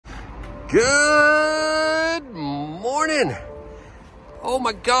Good morning. Oh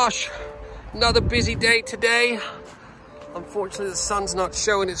my gosh, another busy day today. Unfortunately, the sun's not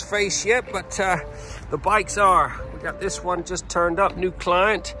showing its face yet, but the bikes are. We got this one just turned up, new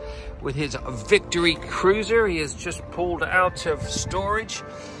client with his Victory Cruiser. He has just pulled out of storage.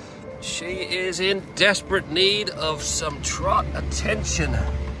 She is in desperate need of some trot attention.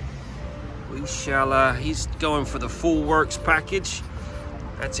 We shall, he's going for the full works package.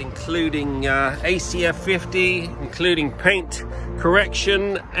 That's including ACF 50, including paint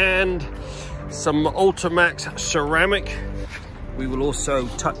correction and some Ultimax ceramic. We will also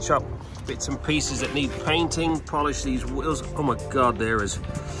touch up bits and pieces that need painting, polish these wheels. Oh my God, there is,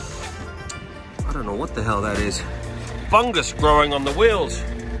 I don't know what the hell that is. Fungus growing on the wheels.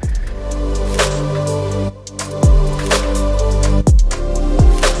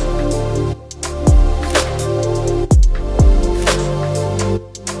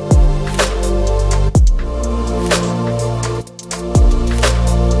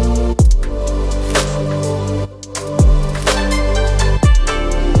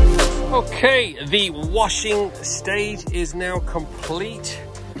 Okay, the washing stage is now complete.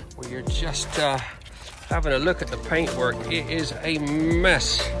 We are just having a look at the paintwork. It is a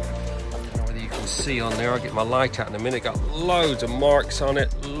mess. I don't know whether you can see on there. I'll get my light out in a minute. Got loads of marks on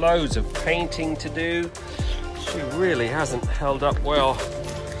it, loads of painting to do. She really hasn't held up well.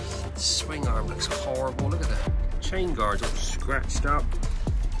 The swing arm looks horrible. Look at the chain guards all scratched up.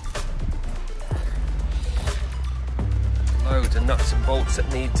 Loads of nuts and bolts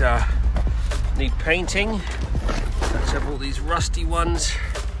that need painting. Let's have all these rusty ones.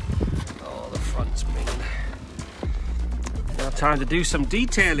 Oh, the front's mean. Now time to do some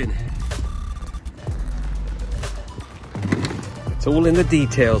detailing. It's all in the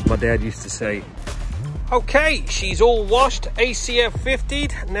details, my dad used to say. Okay, she's all washed, ACF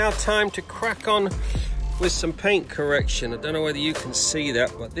 50'd. Now time to crack on with some paint correction. I don't know whether you can see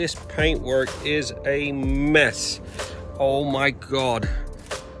that, but this paintwork is a mess. Oh my God.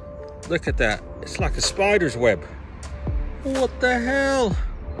 Look at that. It's like a spider's web. What the hell?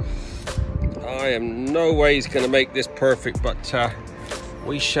 I am no ways going to make this perfect, but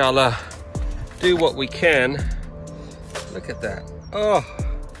we shall do what we can. Look at that. Oh,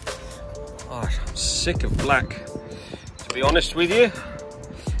 I'm sick of black, to be honest with you.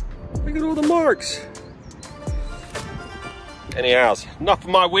 Look at all the marks. Anyhow, enough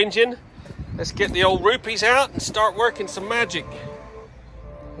of my whinging. Let's get the old rupees out and start working some magic.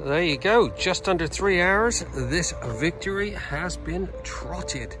 There you go, just under 3 hours, this Victory has been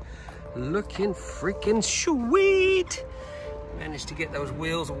trotted. Looking freaking sweet. Managed to get those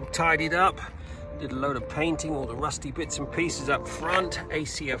wheels all tidied up. Did a load of painting, all the rusty bits and pieces up front.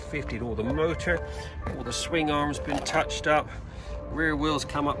 ACF 50'd all the motor. All the swing arms been touched up. Rear wheels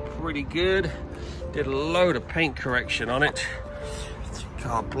come up pretty good. Did a load of paint correction on it.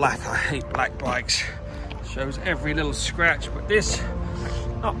 God, black, I hate black bikes. Shows every little scratch, but this,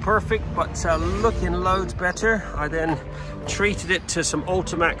 not perfect, but looking loads better. I then treated it to some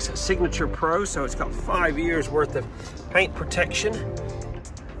Ultimax Signature Pro, so it's got 5 years worth of paint protection.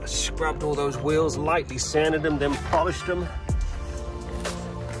 I scrubbed all those wheels, lightly sanded them, then polished them.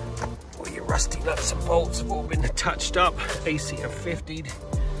 All your rusty nuts and bolts have all been touched up. ACF 50'd.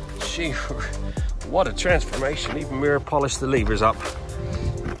 Gee, what a transformation. Even mirror polished the levers up.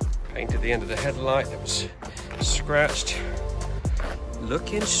 Painted the end of the headlight that was scratched.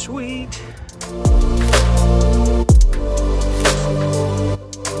 Looking sweet.